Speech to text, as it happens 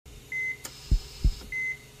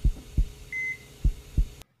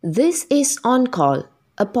This is On Call,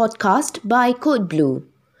 a podcast by Code Blue.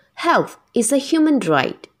 Health is a human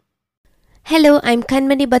right. Hello, I'm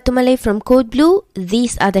Kanmani Batumalai from Code Blue.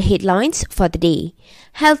 These are the headlines for the day.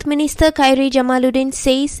 Health Minister Khairi Jamaluddin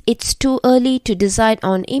says it's too early to decide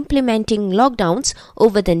on implementing lockdowns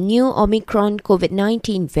over the new Omicron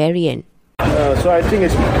COVID-19 variant. So I think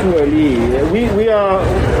it's too early.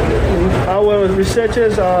 Our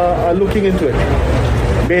researchers are looking into it.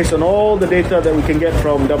 Based on all the data that we can get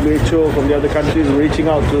from WHO, from the other countries, we're reaching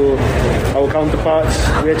out to our counterparts,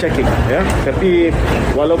 we are checking. Ya. Tapi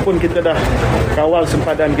walaupun kita dah kawal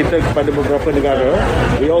sempadan kita kepada beberapa negara,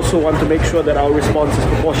 we also want to make sure that our response is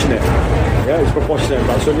proportionate. Yeah, it's proportionate.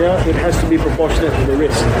 Maksudnya, it has to be proportionate to the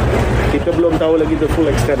risk. Kita belum tahu lagi the full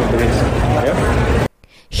extent of the risk. Yeah.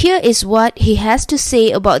 Here is what he has to say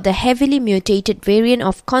about the heavily mutated variant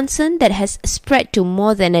of concern that has spread to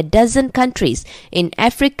more than a dozen countries in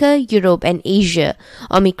Africa, Europe and Asia.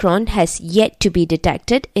 Omicron has yet to be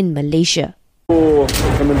detected in Malaysia.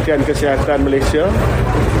 Kementerian Kesihatan Malaysia,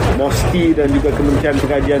 MOSTI dan juga Kementerian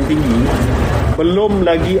Pengajian Tinggi belum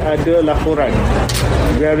lagi ada laporan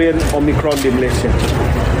varian Omicron di Malaysia.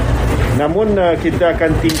 Namun kita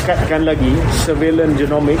akan tingkatkan lagi surveillance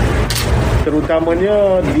genomic,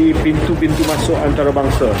 terutamanya di pintu-pintu masuk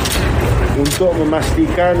antarabangsa untuk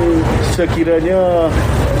memastikan sekiranya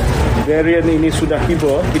varian ini sudah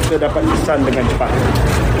tiba, kita dapat kesan dengan cepat.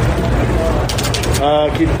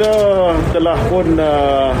 Kita telah pun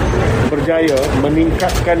berjaya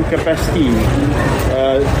meningkatkan kapasiti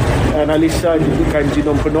analisa judukan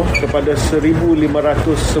genom penuh kepada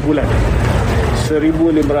 1,500 sebulan.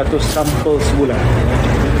 1,500 sampel sebulan.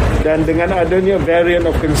 Dan dengan adanya variant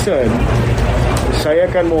of concern, saya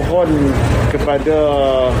akan mohon kepada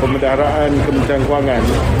Pembendaharaan Kementerian Kewangan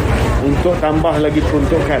untuk tambah lagi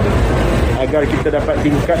peruntukan agar kita dapat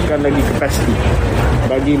tingkatkan lagi kapasiti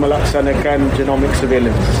bagi melaksanakan genomic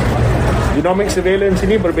surveillance. Genomic surveillance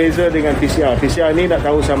ini berbeza dengan PCR. PCR ini nak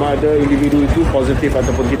tahu sama ada individu itu positif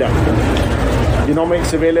ataupun tidak. Genomic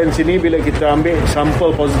surveillance ini bila kita ambil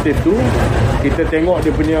sampel positif tu, kita tengok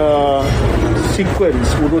dia punya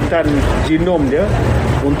sequence, urutan genom dia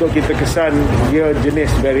untuk kita kesan dia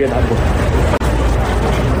jenis varian apa.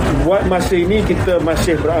 Buat masa ini kita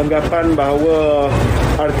masih beranggapan bahawa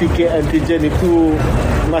RTK antigen itu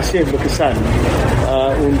masih berkesan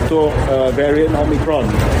untuk varian Omicron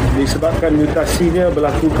disebabkan mutasinya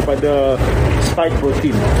berlaku kepada spike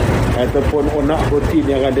protein ataupun onak protein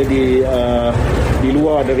yang ada di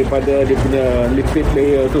luar daripada dia punya lipid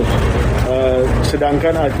layer tu.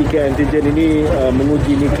 Sedangkan RTK antigen ini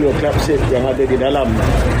menguji nucleocapsid yang ada di dalam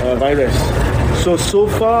virus. So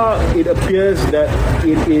far it appears that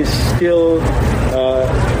it is still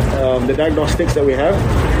the diagnostics that we have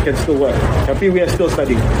can still work. Tapi we are still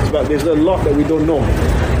studying sebab there's a lot that we don't know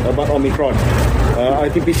about Omicron.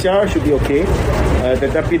 RT-PCR should be okay,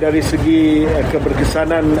 tetapi dari segi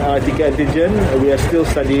keberkesanan RTK antigen, we are still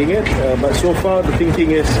studying it, but so far the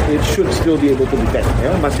thinking is it should still be able to detect.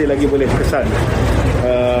 Masih lagi boleh kesan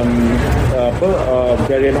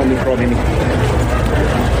varian Omicron ini.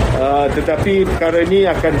 Tetapi perkara ini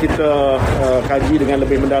akan kita kaji dengan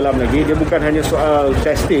lebih mendalam lagi. Dia bukan hanya soal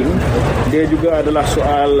testing, dia juga adalah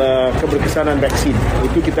soal keberkesanan vaksin.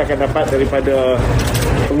 Itu kita akan dapat daripada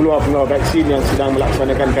pengeluar-pengeluar vaksin yang sedang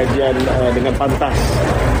melaksanakan kajian dengan pantas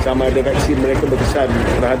sama ada vaksin mereka berkesan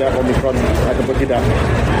terhadap Omicron ataupun tidak.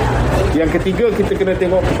 Yang ketiga, kita kena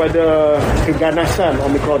tengok kepada keganasan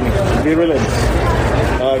Omicron ni, virulence.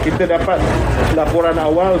 Kita dapat laporan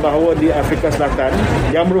awal bahawa di Afrika Selatan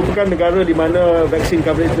yang merupakan negara di mana vaksin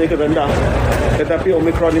coverage mereka rendah, tetapi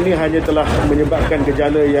Omicron ini hanya telah menyebabkan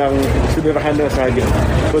gejala yang sederhana sahaja.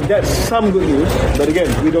 So that's some good news, but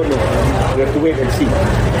again, we don't know. We have to wait and see.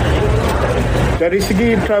 Dari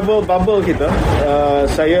segi travel bubble kita,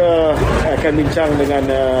 saya akan bincang dengan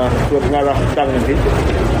Ketua Pengarah petang nanti.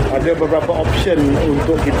 Ada beberapa option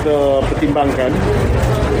untuk kita pertimbangkan.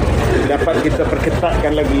 Dapat kita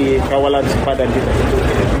perketatkan lagi kawalan sempadan kita.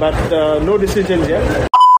 But no decisions yet.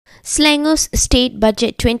 Selangor's State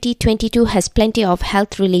Budget 2022 has plenty of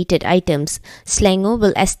health-related items. Selangor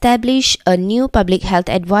will establish a new Public Health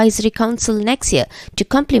Advisory Council next year to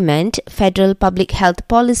complement federal public health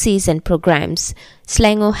policies and programs.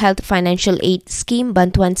 Selangor Health Financial Aid Scheme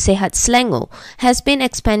Bantuan Sehat Selangor has been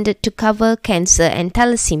expanded to cover cancer and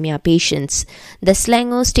thalassemia patients. The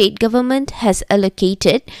Selangor state government has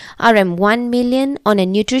allocated RM1 million on a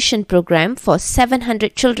nutrition program for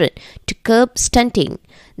 700 children to curb stunting.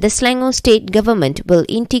 The Selangor state government will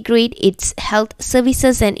integrate its health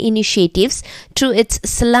services and initiatives through its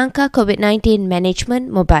Selangor COVID-19 Management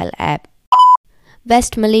mobile app.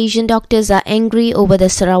 West Malaysian doctors are angry over the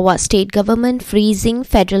Sarawak state government freezing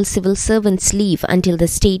federal civil servants' leave until the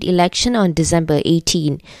state election on December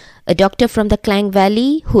 18. A doctor from the Klang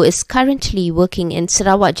Valley, who is currently working in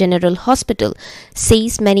Sarawak General Hospital,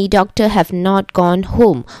 says many doctors have not gone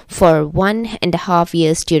home for 1.5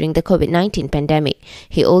 years during the COVID-19 pandemic.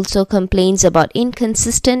 He also complains about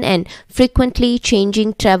inconsistent and frequently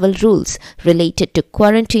changing travel rules related to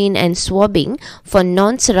quarantine and swabbing for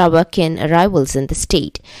non-Sarawakian arrivals in the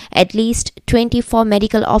state. At least 24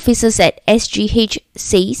 medical officers at SGH,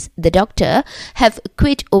 says the doctor, have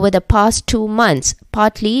quit over the past 2 months,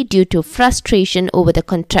 partly due to frustration over the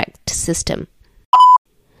contract system.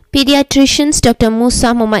 Pediatricians Dr.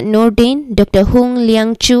 Musa Muhammad Nordin, Dr. Hung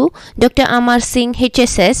Liang Chu, Dr. Amar Singh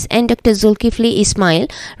HSS and Dr. Zulkifli Ismail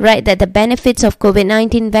write that the benefits of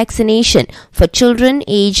COVID-19 vaccination for children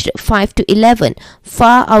aged 5 to 11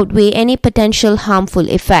 far outweigh any potential harmful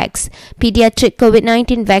effects. Pediatric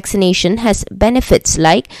COVID-19 vaccination has benefits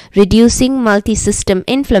like reducing multi-system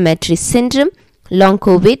inflammatory syndrome, long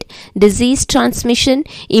COVID, disease transmission,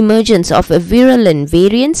 emergence of virulent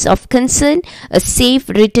variants of concern, a safe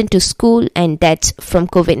return to school and deaths from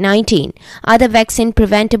COVID-19. Other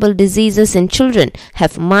vaccine-preventable diseases in children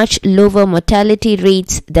have much lower mortality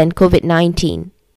rates than COVID-19.